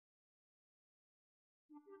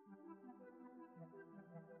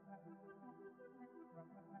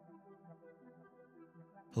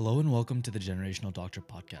Hello and welcome to the Generational Doctor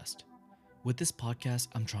Podcast. With this podcast,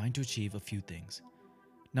 I'm trying to achieve a few things.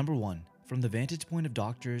 Number one, from the vantage point of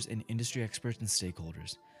doctors and industry experts and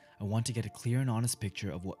stakeholders, I want to get a clear and honest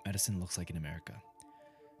picture of what medicine looks like in America.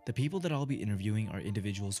 The people that I'll be interviewing are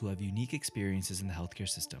individuals who have unique experiences in the healthcare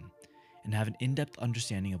system and have an in-depth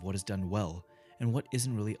understanding of what is done well and what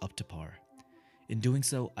isn't really up to par. In doing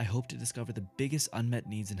so, I hope to discover the biggest unmet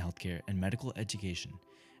needs in healthcare and medical education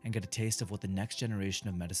and get a taste of what the next generation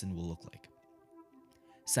of medicine will look like.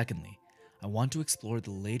 Secondly, I want to explore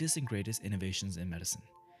the latest and greatest innovations in medicine.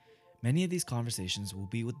 Many of these conversations will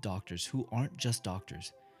be with doctors who aren't just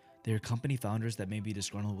doctors. They are company founders that may be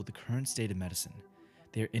disgruntled with the current state of medicine.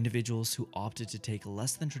 They are individuals who opted to take a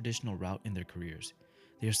less than traditional route in their careers.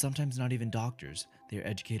 They are sometimes not even doctors, they are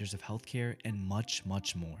educators of healthcare and much,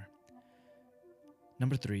 much more.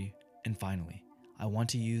 Number three, and finally, I want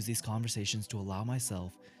to use these conversations to allow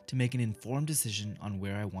myself to make an informed decision on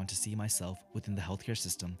where I want to see myself within the healthcare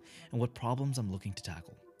system and what problems I'm looking to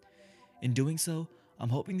tackle. In doing so, I'm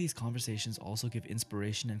hoping these conversations also give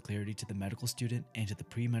inspiration and clarity to the medical student and to the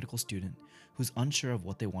pre-medical student who's unsure of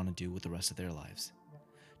what they want to do with the rest of their lives.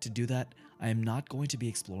 To do that, I am not going to be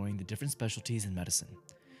exploring the different specialties in medicine.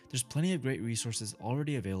 There's plenty of great resources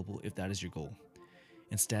already available if that is your goal.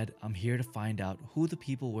 Instead, I'm here to find out who the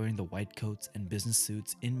people wearing the white coats and business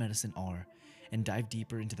suits in medicine are and dive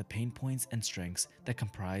deeper into the pain points and strengths that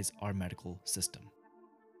comprise our medical system.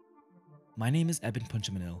 My name is Eben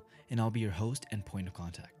Punchamanil, and I'll be your host and point of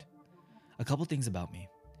contact. A couple things about me.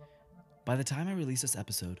 By the time I release this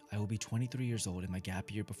episode, I will be 23 years old in my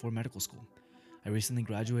gap year before medical school. I recently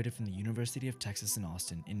graduated from the University of Texas in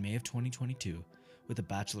Austin in May of 2022 with a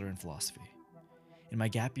bachelor in philosophy. In my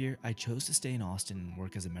gap year, I chose to stay in Austin and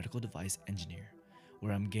work as a medical device engineer,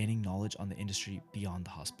 where I'm gaining knowledge on the industry beyond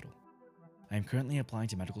the hospital. I am currently applying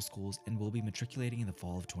to medical schools and will be matriculating in the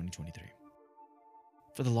fall of 2023.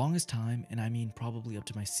 For the longest time, and I mean probably up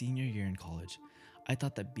to my senior year in college, I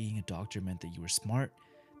thought that being a doctor meant that you were smart,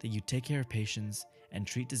 that you'd take care of patients and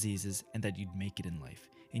treat diseases, and that you'd make it in life,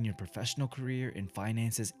 in your professional career, in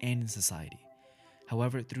finances, and in society.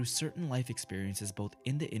 However, through certain life experiences both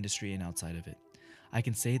in the industry and outside of it, I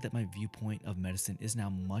can say that my viewpoint of medicine is now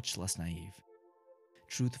much less naive.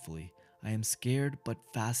 Truthfully, I am scared but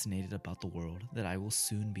fascinated about the world that I will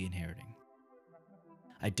soon be inheriting.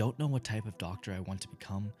 I don't know what type of doctor I want to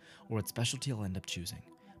become or what specialty I'll end up choosing,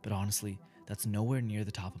 but honestly, that's nowhere near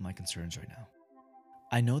the top of my concerns right now.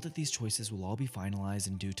 I know that these choices will all be finalized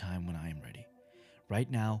in due time when I am ready. Right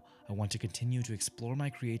now, I want to continue to explore my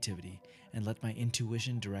creativity and let my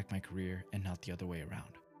intuition direct my career and not the other way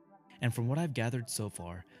around. And from what I've gathered so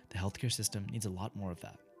far, the healthcare system needs a lot more of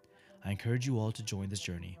that. I encourage you all to join this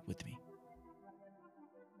journey with me.